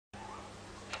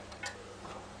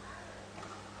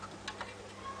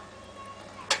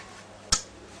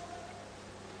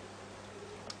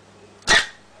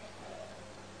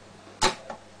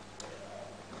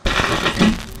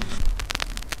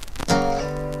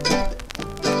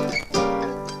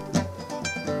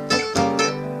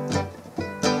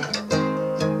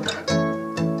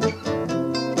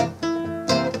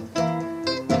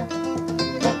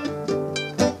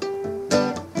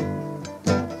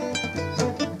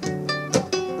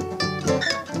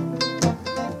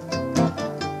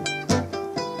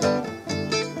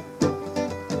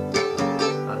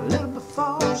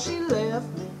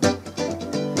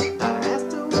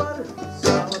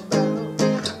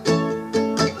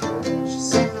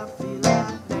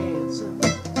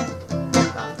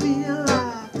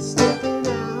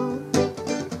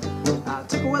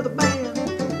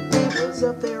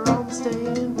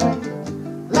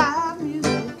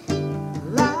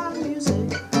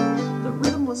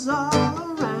was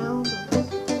all around us.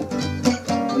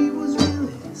 We was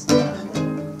really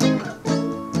starting.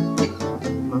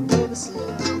 My baby said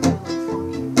I'm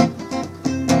feeling funky.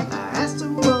 I asked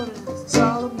her what it's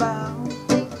all about.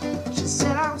 She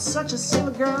said I'm such a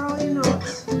silly girl, you know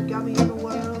it's got me in the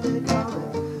world. They call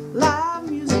it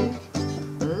live music.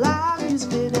 Live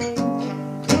music, it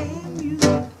ain't can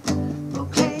music. No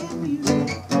can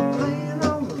music playing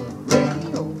on the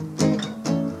radio.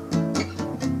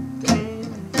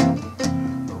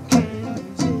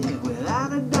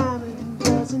 Without a diamond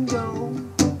doesn't go.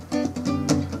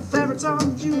 Favorites on the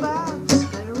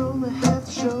jukebox, they're only half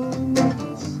the show.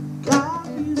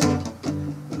 Live music,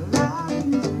 live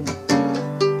music.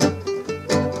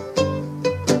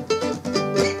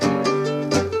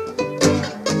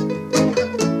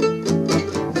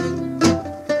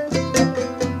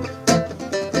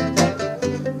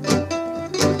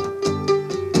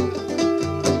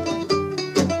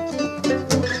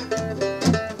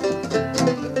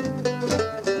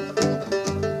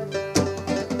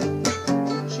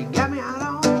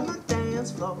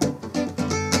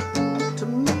 To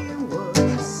me it was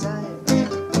a sight.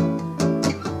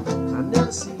 I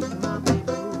never seen my baby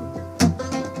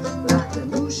move like the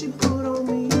move she put on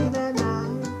me that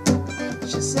night.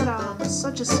 She said I'm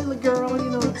such a silly girl, you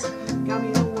know it's got me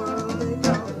in the world. They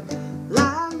call it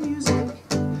live music,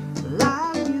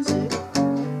 live music.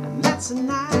 And that's the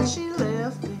night she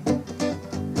left me,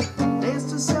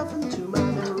 danced herself into my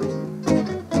memory.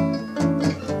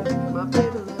 My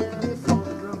baby left me for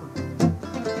the drummer.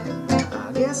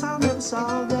 I guess I'll never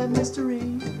solve